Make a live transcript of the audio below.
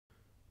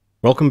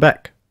Welcome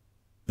back.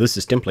 This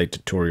is template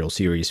tutorial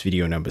series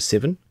video number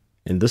 7,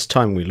 and this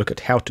time we look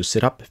at how to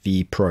set up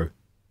VEPro.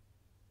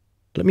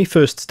 Let me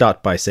first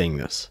start by saying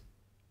this.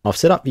 I've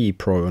set up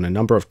VEPro on a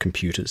number of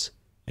computers,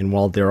 and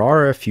while there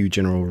are a few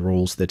general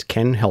rules that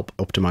can help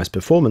optimize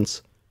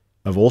performance,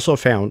 I've also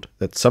found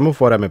that some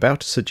of what I'm about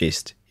to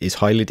suggest is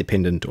highly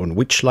dependent on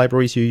which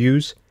libraries you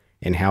use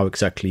and how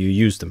exactly you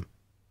use them.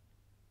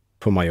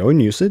 For my own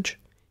usage,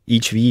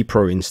 each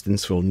VEPro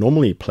instance will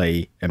normally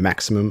play a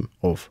maximum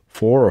of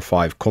 4 or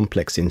 5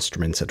 complex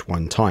instruments at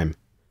one time.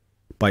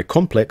 By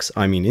complex,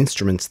 I mean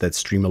instruments that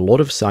stream a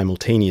lot of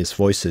simultaneous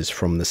voices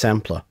from the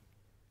sampler,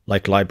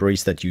 like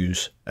libraries that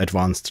use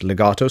advanced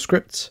legato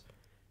scripts,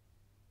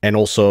 and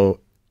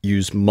also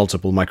use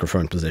multiple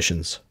microphone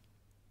positions.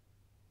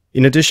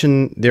 In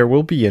addition, there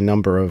will be a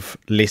number of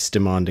less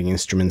demanding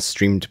instruments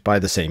streamed by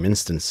the same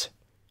instance.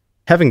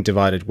 Having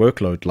divided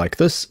workload like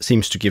this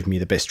seems to give me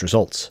the best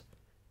results,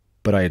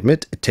 but I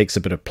admit it takes a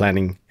bit of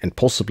planning and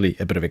possibly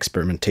a bit of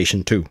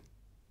experimentation too.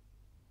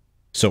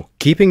 So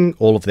keeping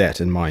all of that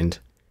in mind,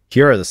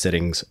 here are the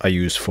settings I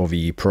use for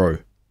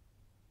VEPro.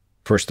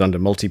 First, under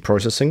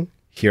multiprocessing,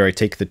 here I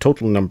take the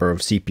total number of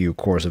CPU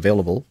cores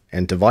available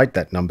and divide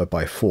that number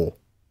by 4.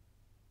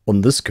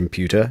 On this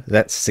computer,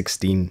 that's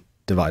 16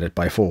 divided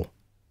by 4.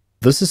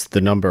 This is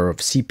the number of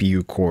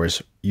CPU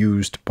cores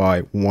used by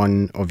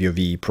one of your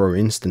VEPro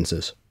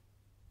instances.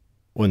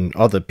 On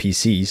other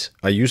PCs,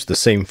 I use the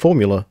same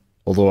formula,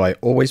 although I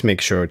always make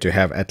sure to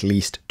have at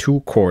least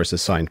 2 cores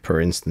assigned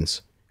per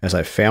instance, as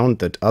I've found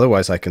that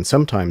otherwise I can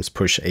sometimes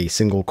push a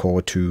single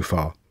core too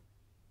far.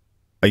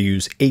 I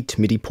use 8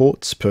 MIDI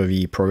ports per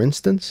VEPro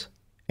instance,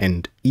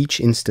 and each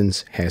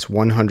instance has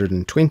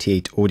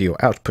 128 audio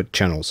output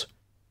channels,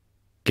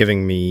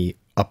 giving me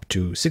up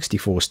to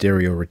 64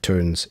 stereo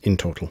returns in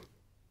total.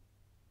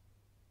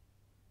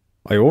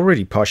 I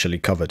already partially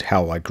covered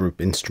how I group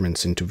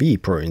instruments into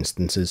VEPro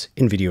instances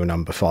in video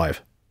number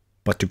 5.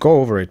 But to go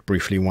over it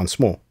briefly once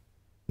more,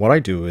 what I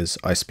do is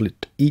I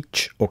split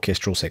each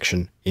orchestral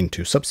section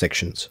into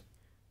subsections.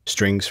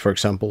 Strings, for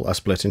example, are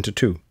split into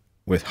 2,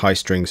 with high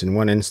strings in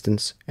one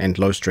instance and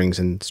low strings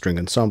and string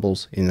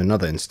ensembles in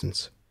another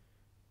instance.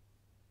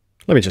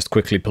 Let me just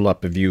quickly pull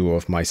up a view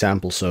of my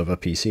sample server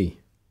PC.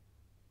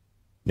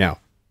 Now,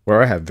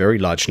 where I have very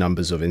large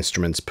numbers of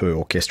instruments per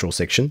orchestral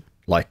section,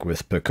 like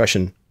with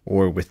percussion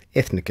or with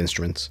ethnic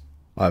instruments,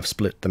 I've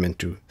split them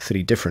into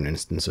 3 different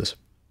instances.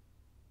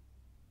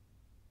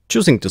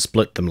 Choosing to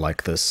split them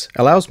like this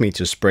allows me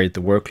to spread the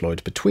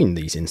workload between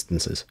these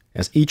instances,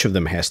 as each of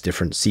them has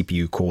different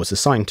CPU cores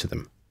assigned to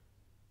them.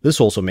 This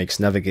also makes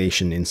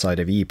navigation inside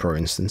a VEPro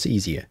instance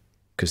easier,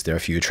 because there are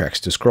fewer tracks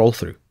to scroll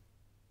through.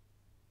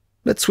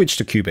 Let's switch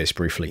to Cubase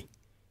briefly.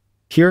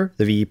 Here,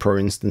 the VEPro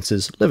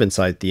instances live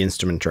inside the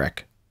instrument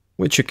track,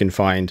 which you can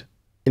find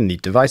in the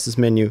Devices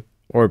menu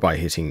or by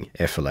hitting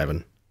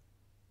F11.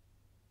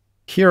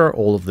 Here are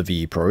all of the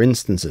VEPro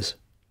instances.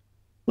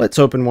 Let's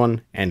open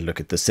one and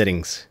look at the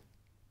settings.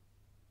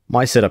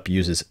 My setup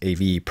uses a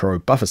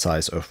VEPro buffer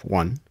size of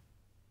 1.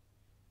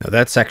 Now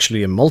that's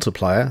actually a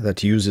multiplier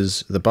that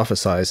uses the buffer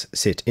size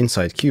set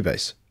inside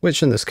Cubase,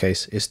 which in this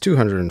case is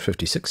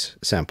 256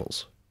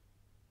 samples.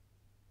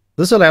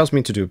 This allows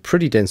me to do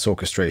pretty dense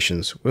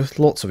orchestrations with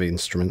lots of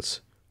instruments,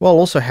 while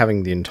also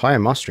having the entire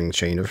mastering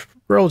chain of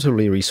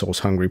relatively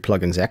resource-hungry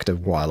plugins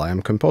active while I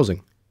am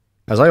composing,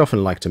 as I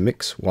often like to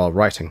mix while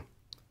writing.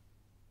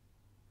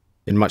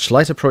 In much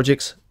lighter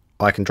projects,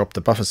 I can drop the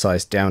buffer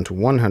size down to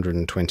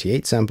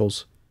 128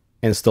 samples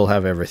and still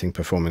have everything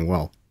performing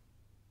well.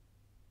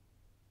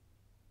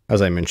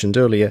 As I mentioned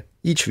earlier,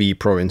 each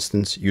VEPro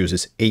instance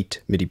uses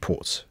 8 MIDI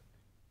ports.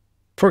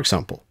 For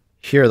example,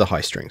 here are the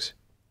high strings.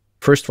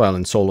 First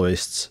violin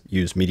soloists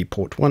use MIDI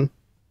port 1.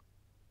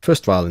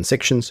 First violin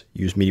sections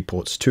use MIDI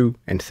ports 2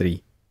 and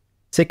 3.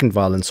 Second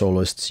violin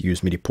soloists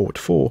use MIDI port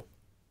 4,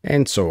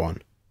 and so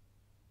on.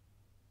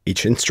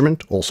 Each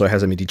instrument also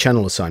has a MIDI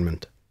channel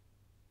assignment.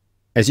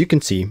 As you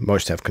can see,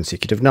 most have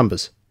consecutive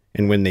numbers,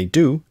 and when they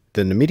do,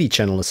 then the MIDI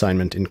channel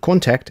assignment in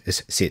Contact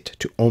is set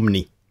to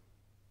Omni.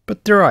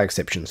 But there are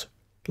exceptions,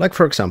 like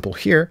for example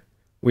here,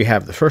 we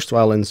have the first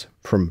violins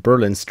from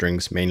Berlin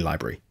Strings main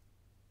library.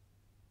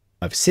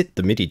 I've set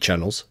the MIDI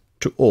channels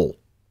to All.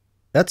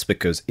 That's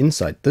because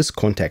inside this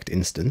Contact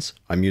instance,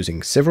 I'm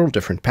using several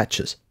different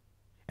patches,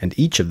 and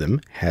each of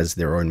them has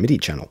their own MIDI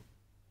channel.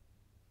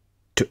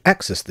 To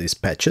access these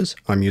patches,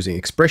 I'm using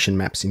expression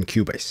maps in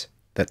Cubase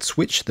that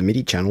switch the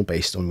MIDI channel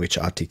based on which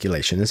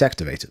articulation is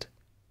activated.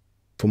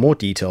 For more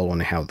detail on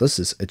how this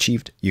is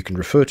achieved, you can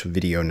refer to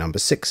video number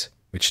 6,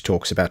 which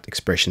talks about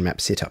expression map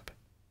setup.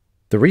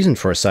 The reason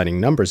for assigning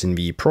numbers in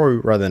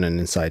VEPro rather than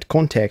inside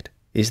Contact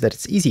is that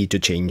it's easy to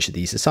change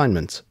these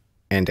assignments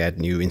and add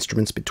new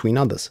instruments between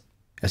others,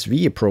 as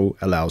VEPro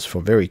allows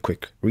for very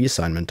quick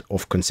reassignment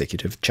of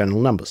consecutive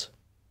channel numbers.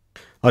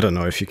 I don't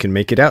know if you can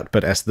make it out,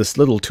 but as this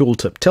little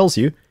tooltip tells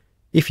you,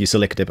 if you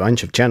select a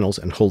bunch of channels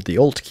and hold the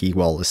Alt key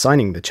while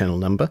assigning the channel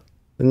number,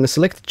 then the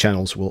selected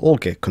channels will all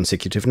get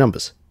consecutive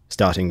numbers,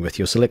 starting with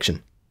your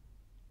selection.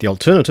 The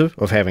alternative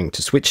of having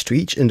to switch to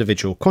each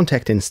individual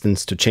contact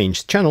instance to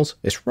change channels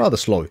is rather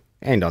slow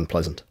and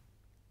unpleasant.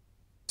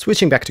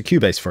 Switching back to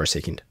Cubase for a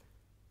second.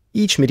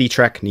 Each MIDI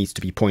track needs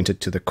to be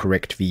pointed to the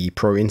correct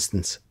VEPro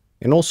instance,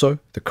 and also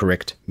the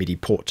correct MIDI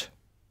port.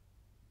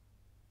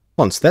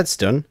 Once that's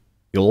done,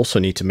 you'll also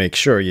need to make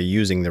sure you're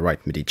using the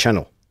right MIDI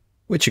channel,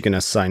 which you can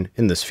assign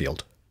in this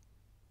field.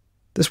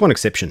 There's one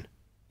exception.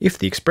 If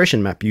the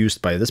expression map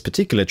used by this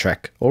particular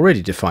track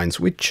already defines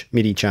which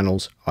MIDI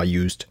channels are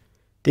used,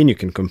 then you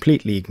can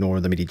completely ignore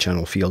the MIDI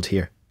channel field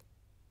here.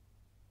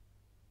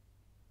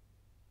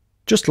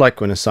 Just like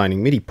when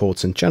assigning MIDI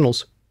ports and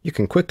channels, you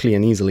can quickly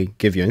and easily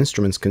give your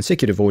instruments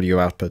consecutive audio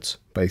outputs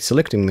by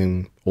selecting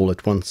them all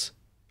at once,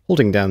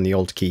 holding down the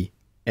Alt key,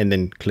 and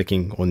then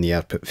clicking on the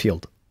output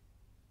field.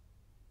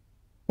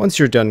 Once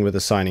you're done with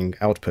assigning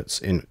outputs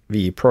in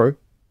VEPro,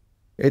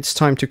 it's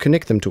time to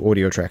connect them to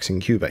audio tracks in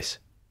Cubase.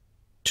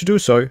 To do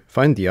so,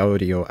 find the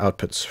audio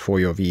outputs for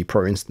your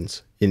VEPro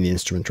instance in the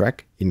instrument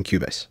track in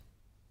Cubase.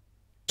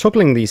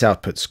 Toggling these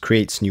outputs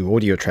creates new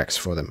audio tracks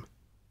for them.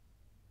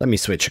 Let me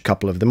switch a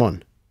couple of them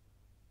on.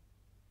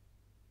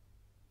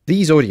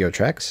 These audio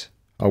tracks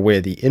are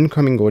where the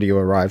incoming audio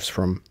arrives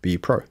from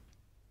VEPro.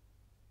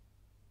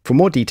 For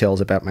more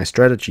details about my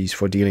strategies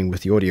for dealing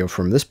with the audio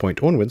from this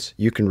point onwards,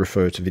 you can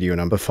refer to video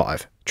number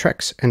 5,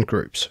 Tracks and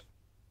Groups.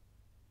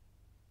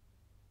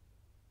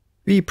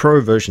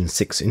 VEPro version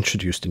 6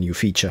 introduced a new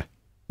feature.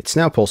 It's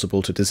now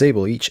possible to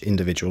disable each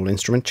individual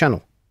instrument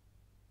channel.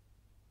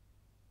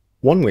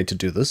 One way to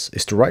do this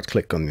is to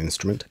right-click on the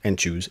instrument and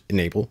choose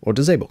Enable or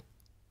Disable.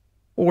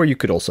 Or you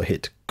could also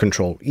hit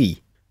Ctrl-E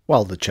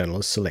while the channel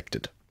is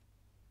selected.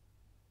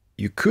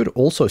 You could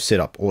also set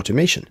up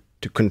automation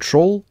to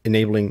control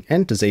enabling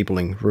and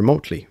disabling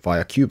remotely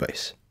via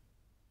Cubase.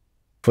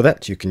 For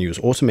that, you can use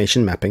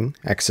automation mapping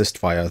accessed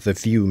via the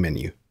View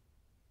menu.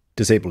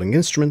 Disabling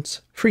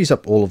instruments frees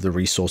up all of the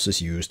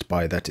resources used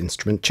by that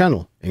instrument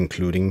channel,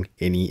 including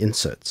any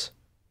inserts.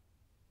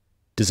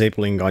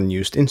 Disabling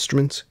unused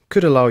instruments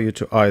could allow you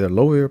to either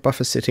lower your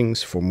buffer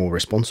settings for more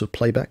responsive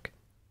playback,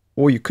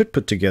 or you could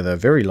put together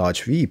very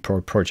large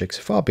VEPro projects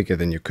far bigger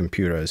than your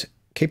computer is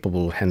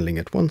capable of handling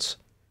at once,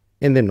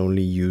 and then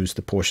only use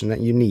the portion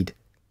that you need.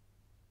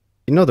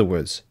 In other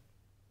words,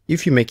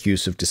 if you make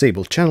use of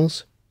disabled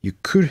channels, you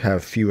could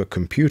have fewer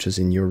computers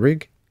in your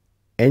rig,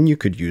 and you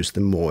could use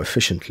them more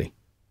efficiently.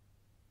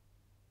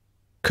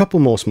 Couple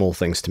more small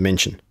things to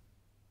mention.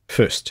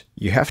 First,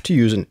 you have to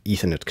use an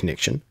Ethernet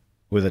connection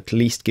with at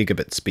least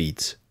gigabit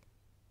speeds.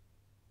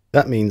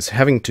 That means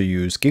having to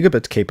use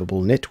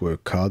gigabit-capable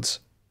network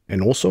cards,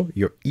 and also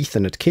your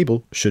Ethernet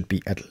cable should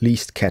be at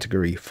least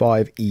category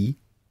 5E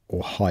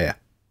or higher.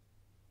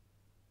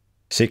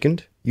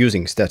 Second,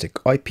 using static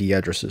IP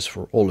addresses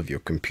for all of your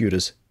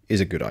computers is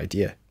a good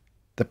idea.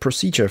 The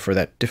procedure for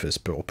that differs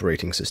per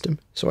operating system,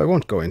 so I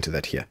won't go into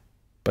that here.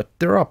 But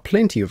there are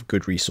plenty of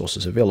good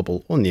resources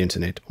available on the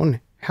internet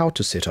on how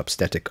to set up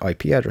static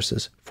IP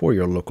addresses for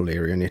your local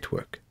area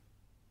network.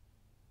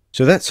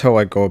 So that's how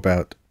I go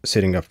about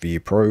setting up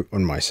VEPro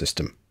on my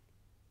system.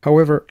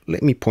 However,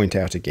 let me point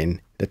out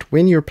again that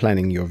when you're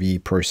planning your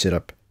VEPro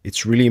setup,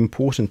 it's really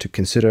important to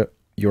consider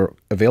your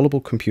available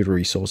computer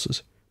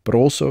resources, but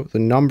also the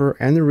number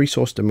and the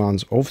resource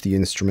demands of the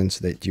instruments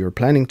that you're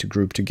planning to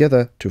group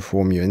together to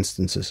form your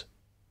instances.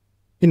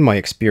 In my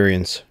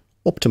experience,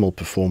 optimal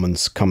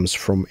performance comes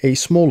from a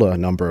smaller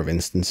number of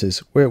instances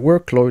where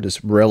workload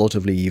is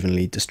relatively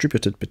evenly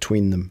distributed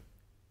between them.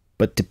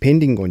 But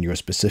depending on your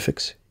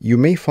specifics, you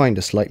may find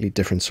a slightly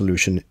different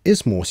solution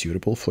is more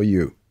suitable for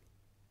you.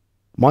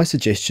 My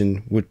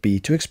suggestion would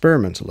be to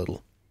experiment a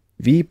little.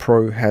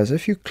 VEPro has a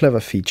few clever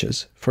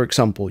features. For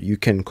example, you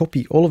can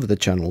copy all of the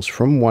channels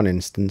from one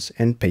instance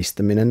and paste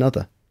them in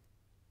another,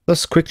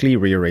 thus quickly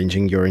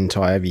rearranging your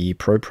entire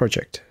VEPro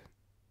project.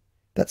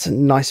 That's a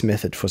nice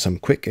method for some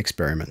quick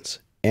experiments,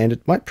 and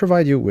it might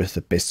provide you with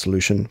the best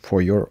solution for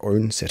your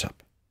own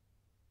setup.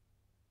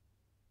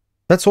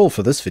 That's all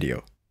for this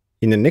video.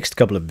 In the next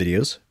couple of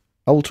videos,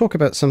 I will talk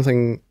about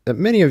something that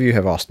many of you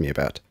have asked me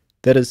about,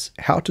 that is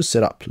how to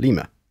set up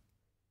Lemur.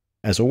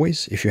 As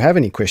always, if you have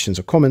any questions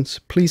or comments,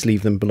 please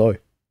leave them below.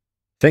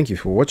 Thank you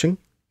for watching,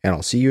 and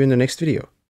I'll see you in the next video.